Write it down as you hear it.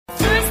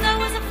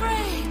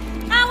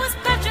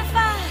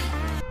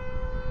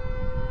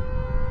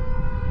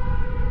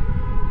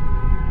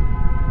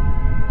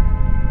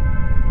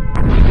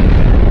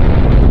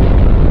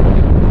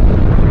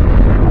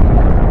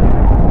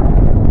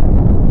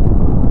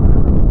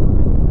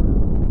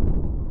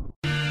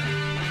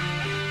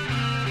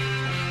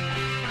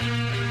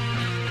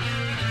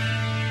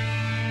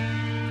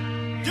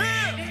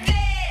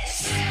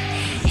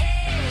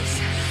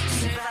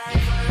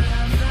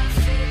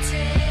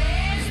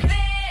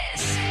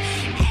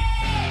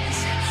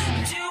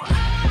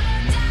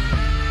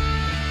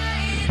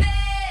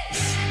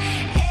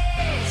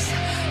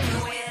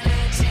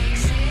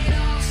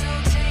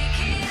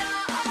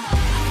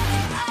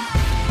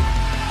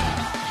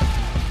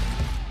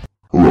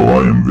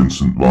am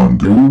Vincent Von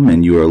Doom,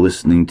 and you are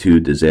listening to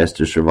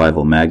Disaster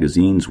Survival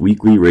Magazine's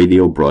weekly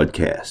radio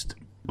broadcast.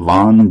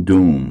 Von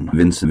Doom,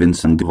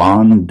 Vincent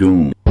Von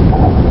Doom.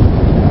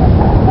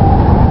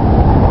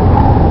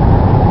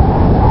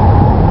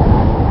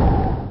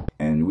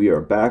 And we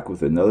are back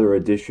with another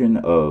edition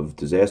of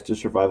Disaster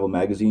Survival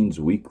Magazine's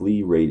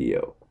weekly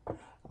radio.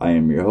 I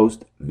am your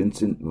host,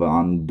 Vincent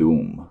Von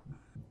Doom.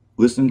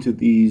 Listen to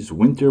these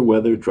winter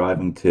weather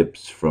driving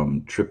tips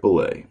from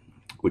AAA,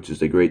 which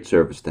is a great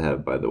service to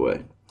have, by the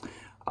way.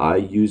 I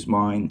use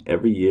mine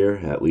every year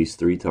at least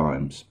 3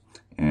 times,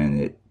 and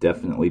it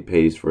definitely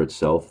pays for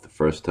itself the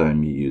first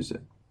time you use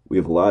it. We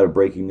have a lot of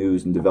breaking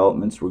news and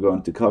developments we're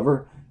going to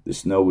cover. The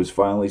snow was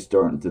finally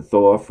starting to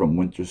thaw from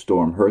Winter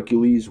Storm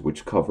Hercules,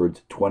 which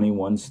covered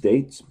 21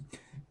 states.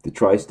 The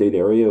tri-state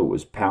area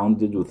was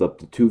pounded with up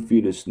to 2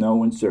 feet of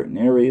snow in certain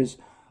areas.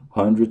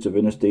 Hundreds of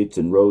interstates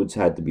and roads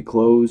had to be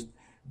closed.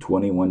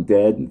 21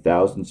 dead and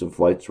thousands of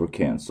flights were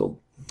canceled.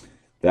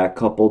 That,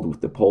 coupled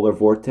with the polar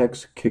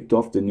vortex, kicked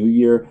off the new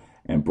year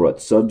and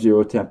brought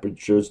sub-zero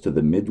temperatures to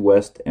the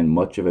Midwest and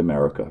much of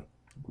America.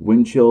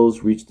 Wind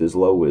chills reached as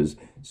low as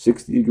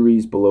 60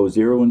 degrees below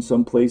zero in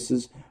some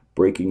places,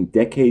 breaking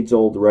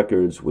decades-old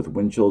records with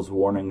wind chills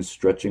warnings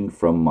stretching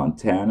from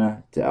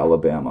Montana to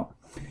Alabama.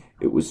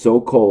 It was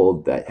so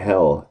cold that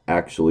hell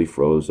actually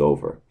froze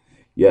over.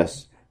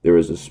 Yes, there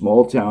is a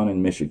small town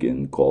in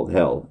Michigan called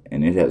Hell,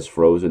 and it has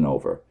frozen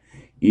over.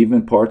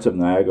 Even parts of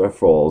Niagara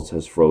Falls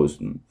has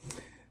frozen.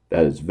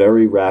 That is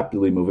very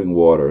rapidly moving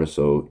water,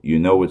 so you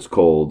know it's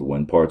cold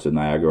when parts of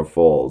Niagara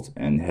Falls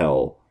and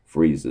Hell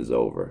freezes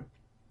over.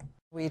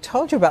 We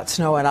told you about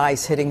snow and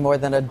ice hitting more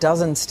than a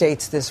dozen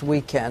states this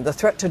weekend. The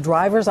threat to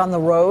drivers on the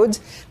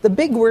roads, the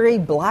big weary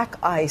black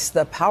ice,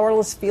 the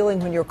powerless feeling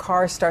when your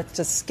car starts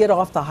to skid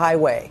off the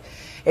highway.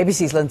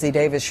 ABC's Lindsay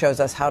Davis shows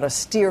us how to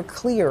steer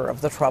clear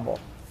of the trouble.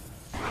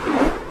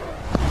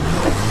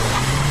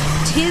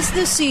 'Tis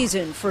the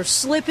season for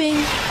slipping,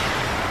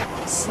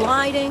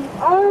 sliding,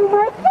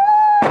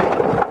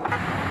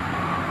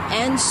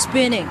 and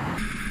spinning.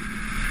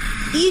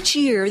 Each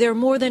year, there are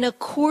more than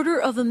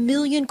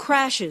 250,000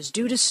 crashes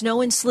due to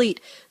snow and sleet.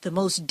 The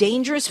most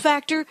dangerous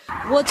factor,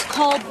 what's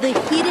called the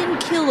hidden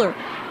killer,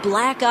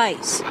 black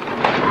ice.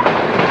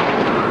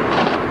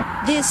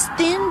 This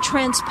thin,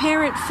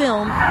 transparent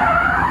film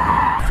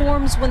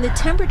forms when the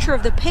temperature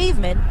of the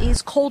pavement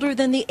is colder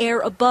than the air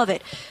above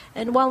it.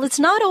 And while it's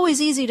not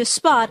always easy to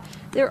spot,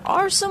 there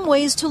are some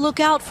ways to look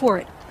out for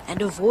it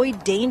and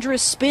avoid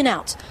dangerous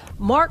spinouts.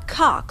 Mark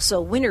Cox, a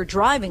winter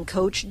driving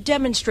coach,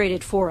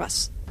 demonstrated for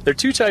us. There are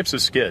 2 types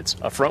of skids,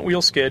 a front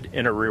wheel skid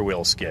and a rear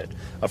wheel skid.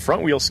 A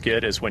front wheel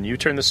skid is when you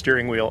turn the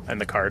steering wheel and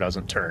the car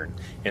doesn't turn.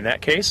 In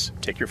that case,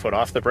 take your foot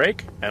off the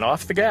brake and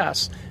off the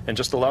gas and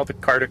just allow the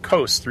car to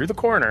coast through the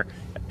corner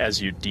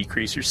as you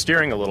decrease your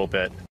steering a little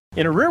bit.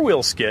 In a rear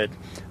wheel skid,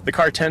 the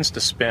car tends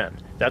to spin.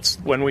 That's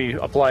when we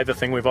apply the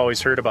thing we've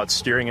always heard about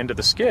steering into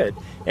the skid,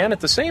 and at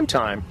the same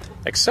time,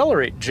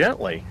 accelerate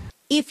gently.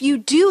 If you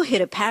do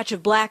hit a patch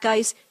of black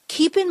ice,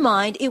 keep in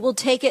mind it will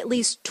take at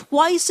least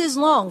twice as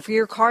long for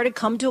your car to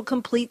come to a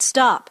complete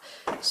stop.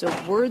 So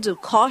words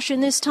of caution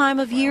this time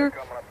of year,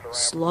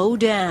 slow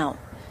down.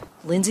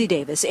 Lindsay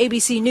Davis,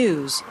 ABC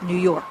News, New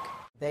York.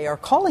 They are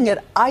calling it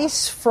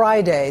Ice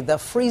Friday, the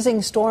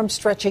freezing storm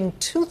stretching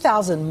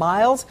 2,000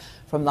 miles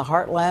from the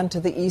heartland to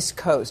the East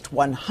Coast.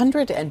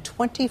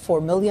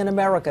 124 million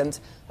Americans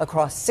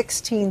across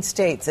 16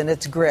 states in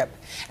its grip.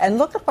 And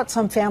look at what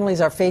some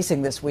families are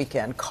facing this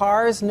weekend.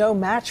 Cars no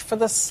match for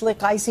the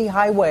slick, icy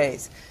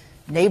highways.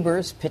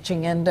 Neighbors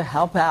pitching in to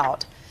help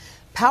out.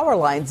 Power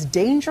lines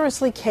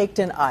dangerously caked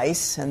in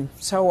ice, and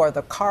so are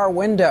the car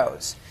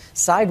windows.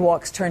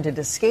 Sidewalks turned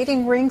into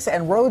skating rinks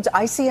and roads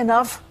icy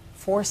enough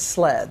for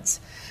sleds.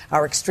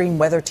 Our extreme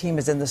weather team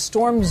is in the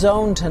storm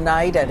zone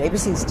tonight, and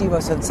ABC's Steve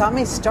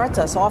Osunsami starts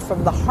us off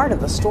from the heart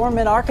of the storm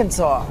in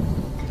Arkansas.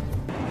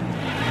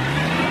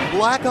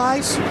 Black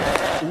ice,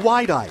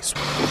 white ice.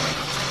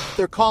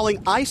 They're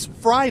calling Ice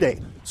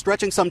Friday,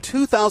 stretching some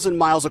 2,000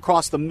 miles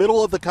across the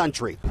middle of the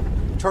country,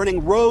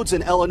 turning roads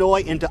in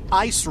Illinois into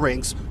ice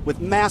rinks with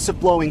massive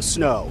blowing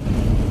snow,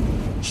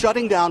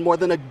 shutting down more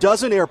than a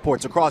dozen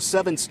airports across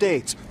 7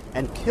 states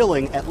and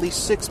killing at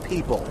least 6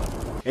 people.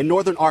 In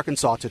northern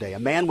Arkansas today, a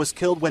man was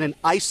killed when an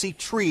icy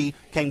tree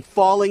came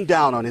falling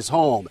down on his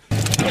home.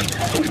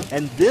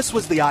 And this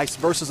was the ice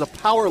versus a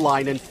power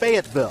line in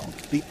Fayetteville.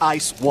 The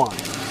ice won.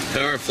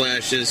 Power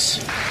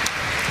flashes.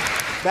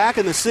 Back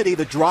in the city,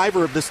 the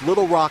driver of this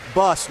Little Rock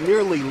bus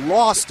nearly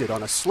lost it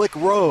on a slick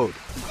road.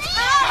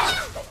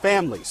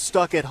 Families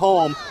stuck at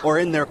home or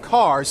in their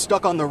cars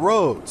stuck on the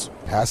roads.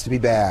 Has to be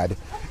bad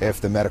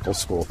if the medical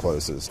school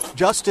closes.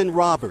 Justin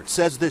Roberts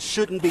says this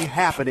shouldn't be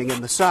happening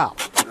in the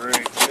South.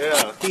 Great,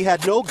 yeah. He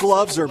had no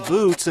gloves or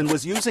boots and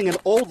was using an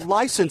old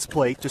license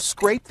plate to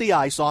scrape the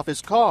ice off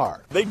his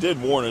car. They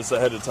did warn us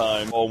ahead of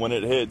time. Well, when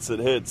it hits,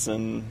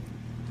 and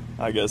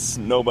I guess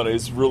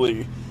nobody's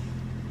really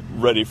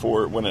ready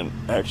for it when it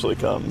actually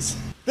comes.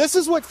 This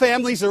is what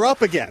families are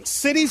up against.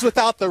 Cities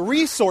without the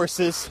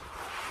resources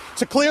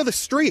to clear the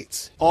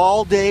streets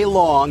all day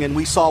long, and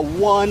we saw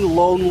one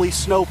lonely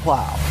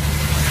snowplow.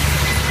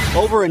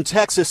 Over in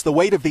Texas, the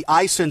weight of the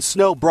ice and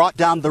snow brought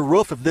down the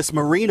roof of this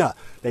marina.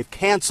 They've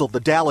canceled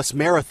the Dallas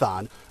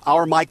Marathon.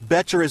 Our Mike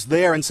Betcher is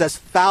there and says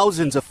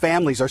thousands of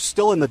families are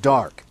still in the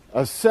dark.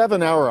 A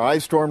 7-hour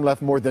ice storm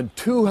left more than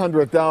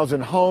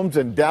 200,000 homes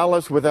in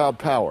Dallas without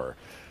power.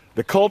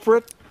 The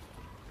culprit?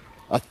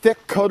 A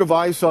thick coat of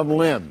ice on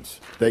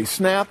limbs. They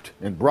snapped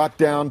and brought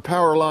down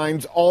power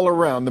lines all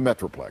around the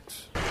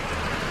Metroplex.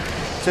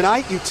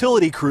 Tonight,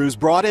 utility crews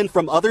brought in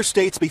from other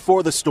states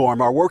before the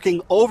storm are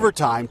working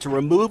overtime to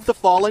remove the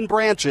fallen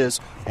branches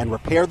and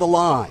repair the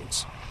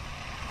lines.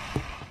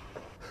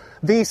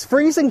 These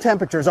freezing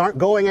temperatures aren't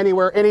going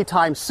anywhere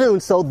anytime soon,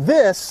 so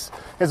this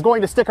is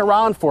going to stick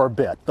around for a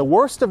bit. The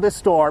worst of this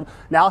storm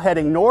now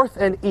heading north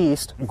and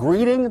east,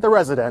 greeting the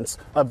residents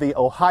of the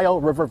Ohio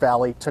River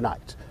Valley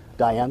tonight.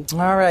 Diane?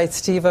 All right,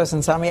 Steve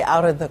Osunsami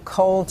out in the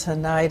cold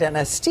tonight. And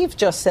as Steve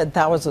just said,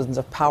 thousands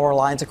of power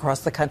lines across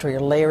the country are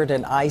layered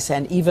in ice,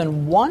 and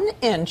even 1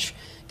 inch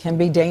can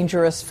be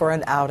dangerous for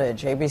an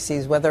outage.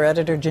 ABC's weather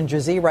editor Ginger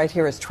Z right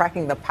here is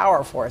tracking the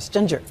power for us.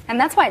 Ginger. And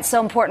that's why it's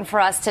so important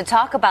for us to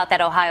talk about that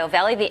Ohio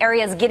Valley. The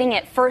area is getting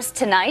it first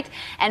tonight.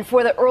 And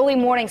for the early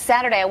morning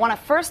Saturday, I want to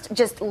first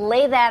just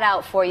lay that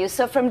out for you.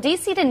 So from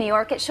D.C. to New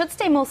York, it should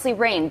stay mostly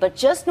rain. But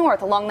just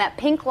north along that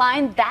pink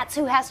line, that's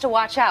who has to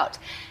watch out.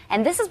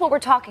 And this is what we're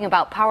talking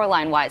about power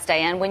line wise,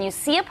 Diane. When you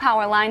see a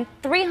power line,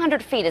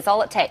 300 feet is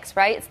all it takes,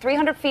 right? It's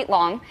 300 feet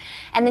long.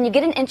 And then you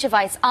get an inch of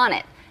ice on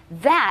it.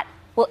 That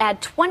will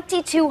add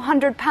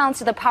 2,200 pounds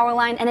to the power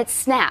line, and it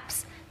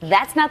snaps.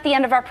 That's not the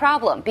end of our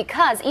problem,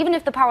 because even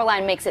if the power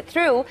line makes it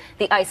through,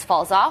 the ice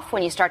falls off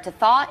when you start to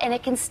thaw, and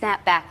it can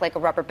snap back like a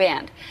rubber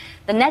band.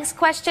 The next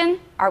question,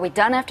 are we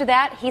done after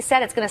that? He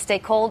said it's going to stay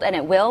cold, and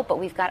it will, but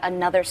we've got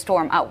another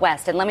storm out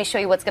west. And let me show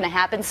you what's going to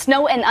happen.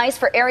 Snow and ice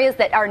for areas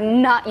that are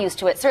not used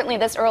to it, certainly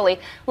this early.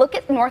 Look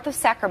at north of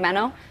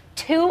Sacramento.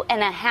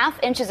 2.5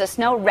 inches of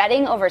snow,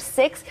 Redding over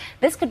 6.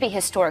 This could be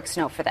historic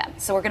snow for them.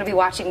 So we're going to be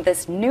watching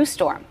this new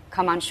storm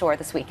come on shore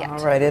this weekend.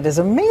 All right. It is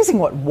amazing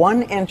what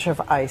 1 inch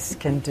of ice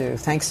can do.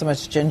 Thanks so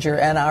much, Ginger.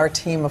 And our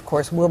team, of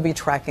course, will be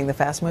tracking the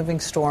fast-moving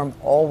storm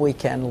all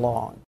weekend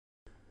long.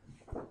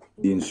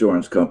 The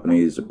insurance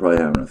companies are probably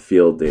having a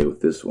field day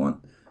with this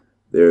one.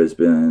 There's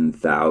been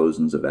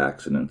thousands of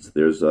accidents.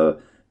 There's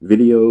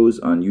videos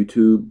on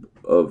YouTube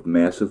of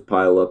massive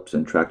pileups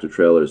and tractor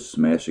trailers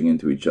smashing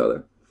into each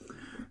other.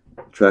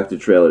 Tractor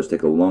trailers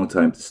take a long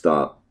time to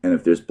stop, and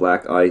if there's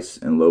black ice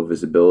and low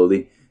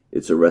visibility,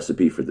 it's a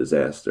recipe for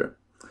disaster.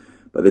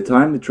 By the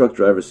time the truck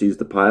driver sees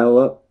the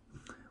pileup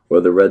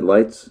or the red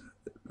lights,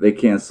 they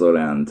can't slow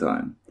down in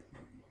time.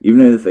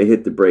 Even if they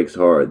hit the brakes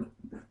hard,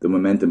 the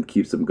momentum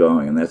keeps them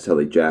going, and that's how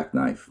they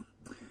jackknife.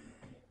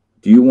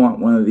 Do you want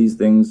one of these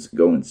things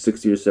going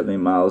 60 or 70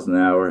 miles an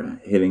hour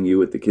hitting you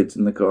with the kids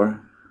in the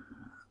car?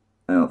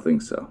 I don't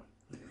think so.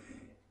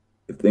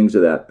 If things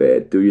are that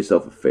bad, do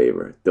yourself a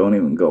favor. Don't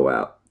even go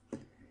out.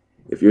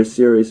 If you're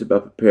serious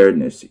about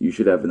preparedness, you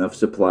should have enough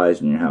supplies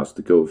in your house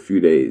to go a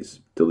few days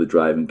till the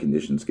driving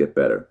conditions get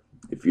better.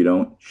 If you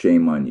don't,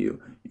 shame on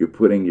you. You're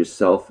putting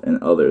yourself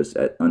and others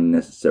at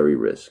unnecessary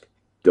risk.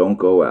 Don't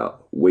go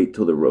out. Wait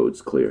till the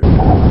road's clear.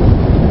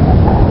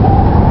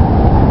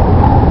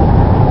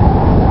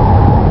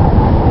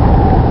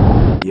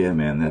 Yeah,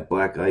 man, that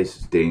black ice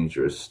is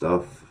dangerous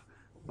stuff.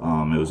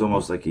 It was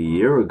almost like a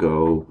year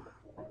ago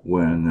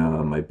when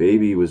my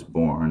baby was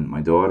born,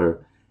 my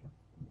daughter,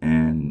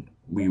 and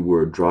it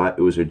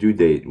was her due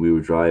date. We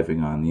were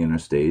driving on the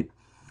interstate.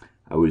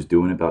 I was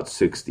doing about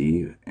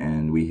 60,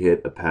 and we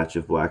hit a patch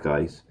of black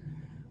ice.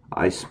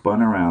 I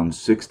spun around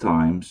 6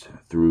 times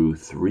through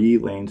 3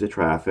 lanes of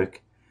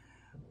traffic,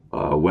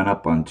 went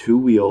up on 2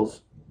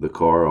 wheels. The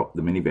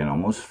minivan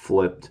almost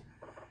flipped,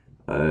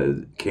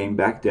 came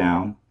back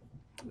down,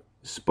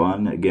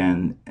 spun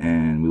again,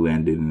 and we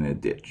landed in a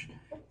ditch.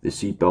 The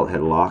seatbelt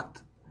had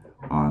locked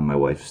on my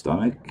wife's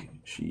stomach.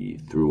 She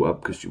threw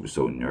up because she was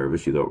so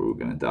nervous. She thought we were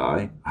going to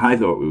die. I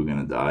thought we were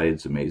going to die.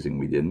 It's amazing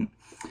we didn't.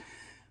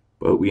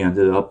 But we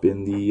ended up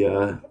in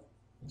the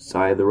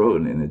side of the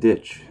road in a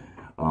ditch.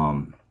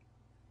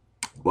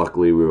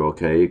 Luckily, we were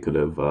okay. It could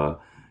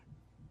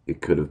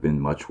have been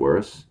much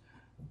worse.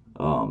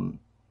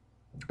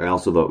 I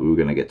also thought we were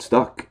going to get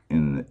stuck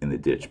in the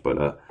ditch,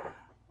 but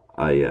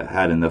I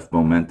had enough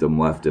momentum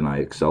left, and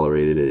I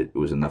accelerated it. It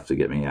was enough to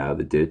get me out of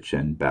the ditch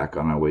and back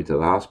on our way to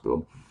the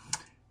hospital.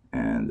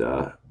 And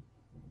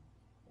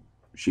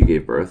she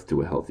gave birth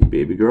to a healthy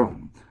baby girl.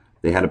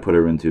 They had to put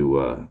her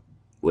into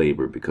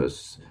labor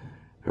because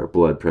her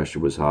blood pressure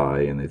was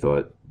high, and they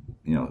thought,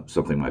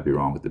 something might be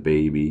wrong with the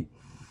baby.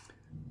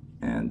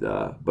 And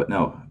but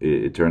no,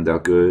 it turned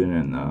out good,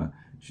 and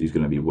she's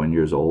going to be 1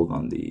 year old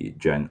on the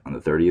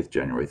 30th,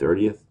 January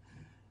 30th.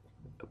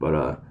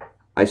 But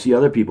I see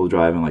other people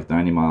driving like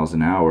 90 miles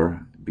an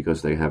hour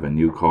because they have a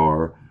new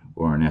car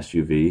or an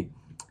SUV,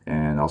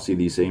 and I'll see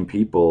these same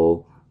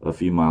people a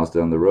few miles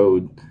down the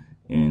road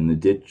in the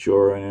ditch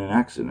or in an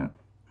accident.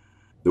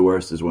 The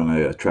worst is when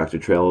a tractor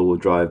trailer will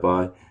drive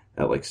by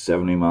at like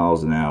 70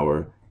 miles an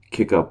hour,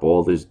 kick up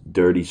all this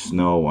dirty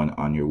snow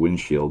on your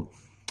windshield,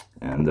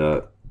 and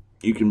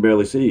you can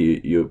barely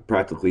see. You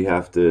practically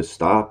have to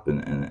stop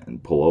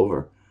and pull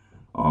over.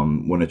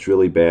 When it's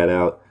really bad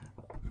out,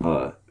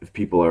 if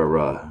people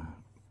are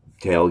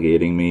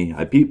tailgating me,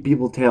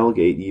 people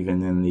tailgate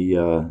even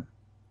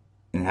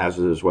in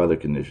hazardous weather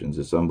conditions.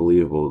 It's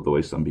unbelievable the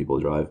way some people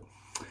drive.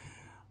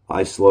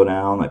 I slow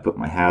down. I put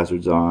my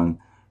hazards on.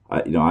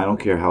 I don't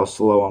care how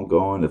slow I'm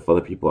going. If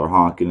other people are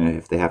honking,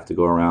 if they have to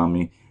go around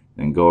me,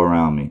 then go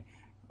around me.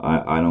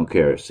 I don't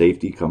care.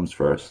 Safety comes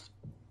first.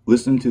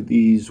 Listen to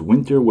these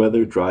winter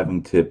weather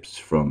driving tips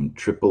from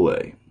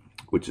AAA,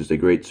 which is a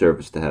great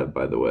service to have,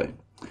 by the way.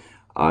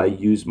 I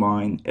use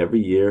mine every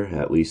year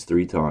at least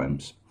 3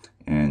 times,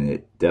 and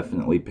it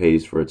definitely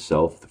pays for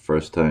itself the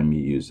first time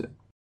you use it.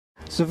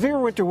 Severe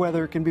winter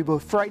weather can be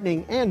both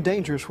frightening and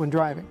dangerous when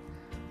driving.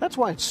 That's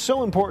why it's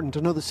so important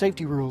to know the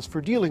safety rules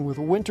for dealing with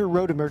winter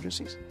road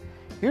emergencies.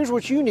 Here's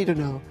what you need to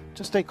know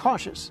to stay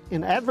cautious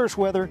in adverse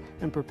weather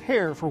and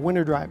prepare for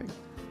winter driving.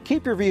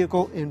 Keep your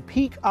vehicle in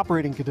peak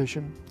operating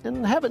condition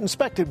and have it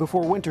inspected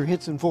before winter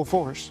hits in full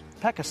force.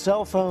 Pack a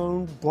cell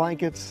phone,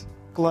 blankets,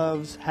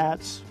 gloves,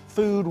 hats,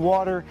 food,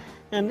 water,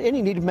 and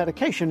any needed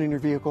medication in your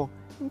vehicle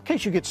in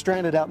case you get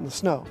stranded out in the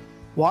snow.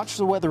 Watch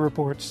the weather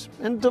reports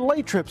and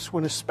delay trips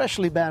when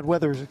especially bad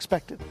weather is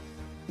expected.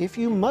 If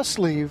you must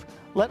leave,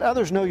 let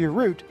others know your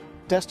route,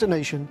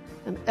 destination,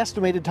 and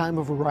estimated time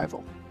of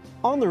arrival.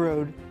 On the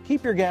road,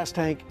 keep your gas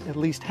tank at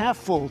least half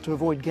full to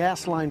avoid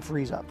gas line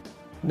freeze-up.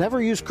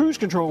 Never use cruise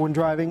control when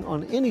driving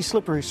on any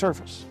slippery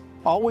surface.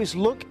 Always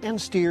look and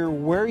steer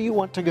where you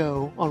want to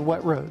go on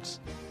wet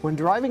roads. When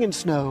driving in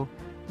snow,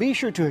 be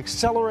sure to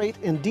accelerate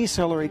and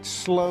decelerate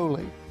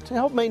slowly to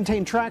help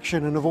maintain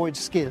traction and avoid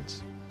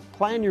skids.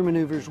 Plan your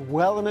maneuvers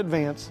well in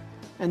advance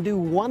and do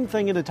one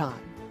thing at a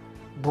time.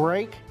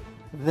 Brake,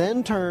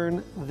 then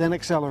turn, then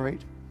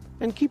accelerate,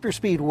 and keep your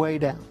speed way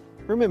down.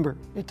 Remember,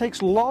 it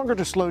takes longer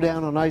to slow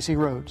down on icy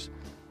roads.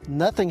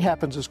 Nothing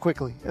happens as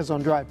quickly as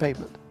on dry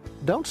pavement.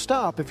 Don't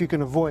stop if you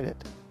can avoid it.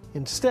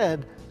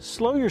 Instead,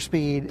 slow your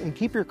speed and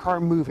keep your car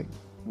moving.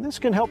 This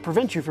can help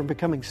prevent you from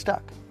becoming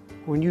stuck.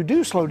 When you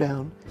do slow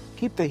down,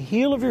 keep the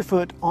heel of your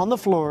foot on the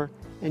floor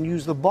and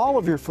use the ball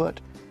of your foot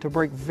to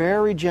brake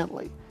very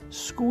gently,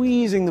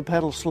 squeezing the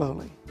pedal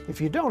slowly. If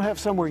you don't have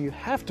somewhere you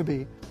have to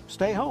be,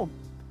 stay home.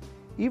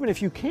 Even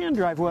if you can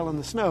drive well in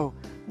the snow,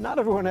 not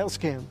everyone else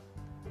can.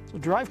 So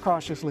drive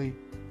cautiously,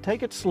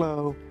 take it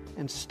slow,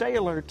 and stay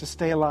alert to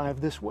stay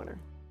alive this winter.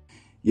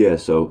 Yeah,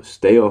 so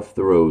stay off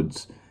the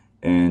roads.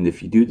 And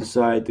if you do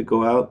decide to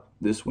go out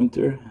this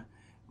winter,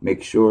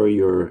 make sure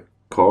your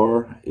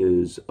car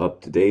is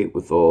up to date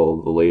with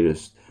all the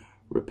latest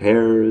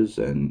repairs,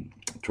 and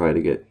try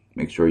to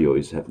make sure you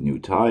always have new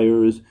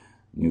tires,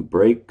 new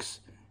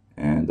brakes,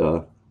 and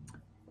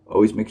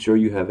always make sure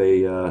you have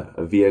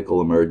a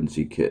vehicle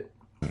emergency kit.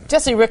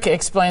 Jesse Ricker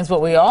explains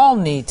what we all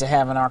need to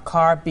have in our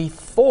car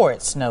before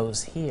it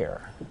snows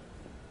here.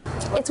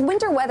 It's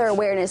Winter Weather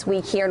Awareness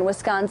Week here in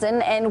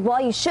Wisconsin, and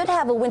while you should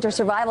have a winter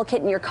survival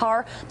kit in your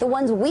car, the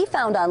ones we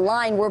found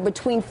online were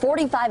between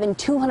 $45 and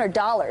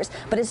 $200,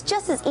 but it's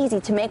just as easy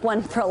to make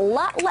one for a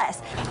lot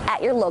less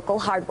at your local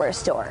hardware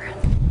store.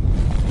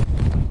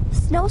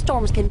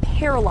 Snowstorms can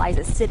paralyze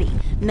a city.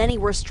 Many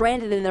were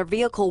stranded in their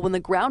vehicle when the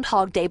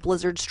Groundhog Day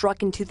blizzard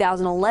struck in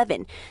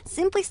 2011.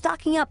 Simply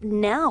stocking up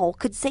now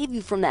could save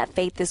you from that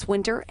fate this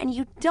winter, and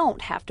you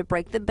don't have to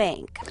break the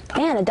bank.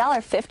 Man,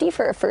 $1.50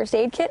 for a first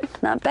aid kit?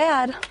 Not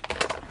bad.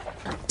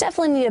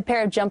 Definitely need a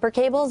pair of jumper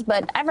cables,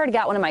 but I've already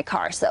got one in my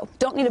car, so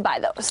don't need to buy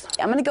those.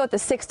 I'm going to go with the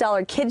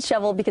 $6 kid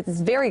shovel because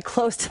it's very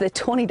close to the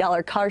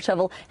 $20 car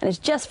shovel, and it's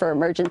just for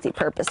emergency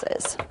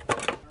purposes.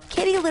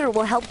 Kitty litter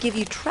will help give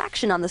you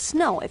traction on the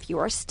snow if you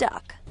are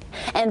stuck.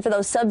 And for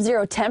those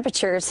sub-zero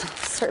temperatures,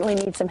 certainly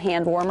need some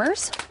hand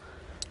warmers.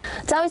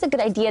 It's always a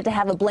good idea to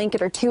have a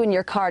blanket or two in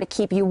your car to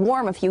keep you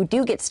warm if you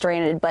do get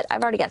stranded, but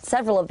I've already got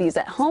several of these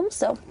at home,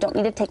 so don't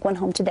need to take one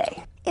home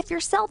today. If your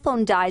cell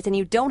phone dies and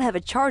you don't have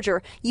a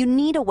charger, you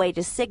need a way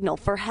to signal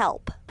for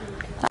help.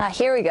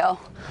 Here we go.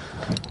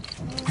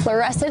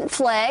 Fluorescent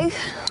flag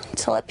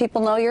to let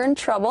people know you're in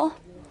trouble.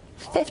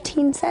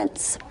 15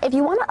 cents. If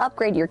you want to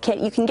upgrade your kit,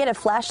 you can get a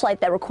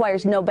flashlight that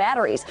requires no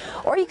batteries,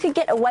 or you could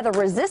get a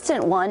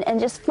weather-resistant one and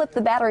just flip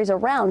the batteries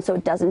around so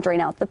it doesn't drain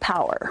out the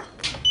power.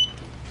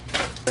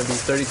 That'd be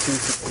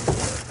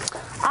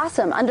 $32.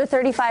 Awesome, under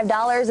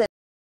 $35.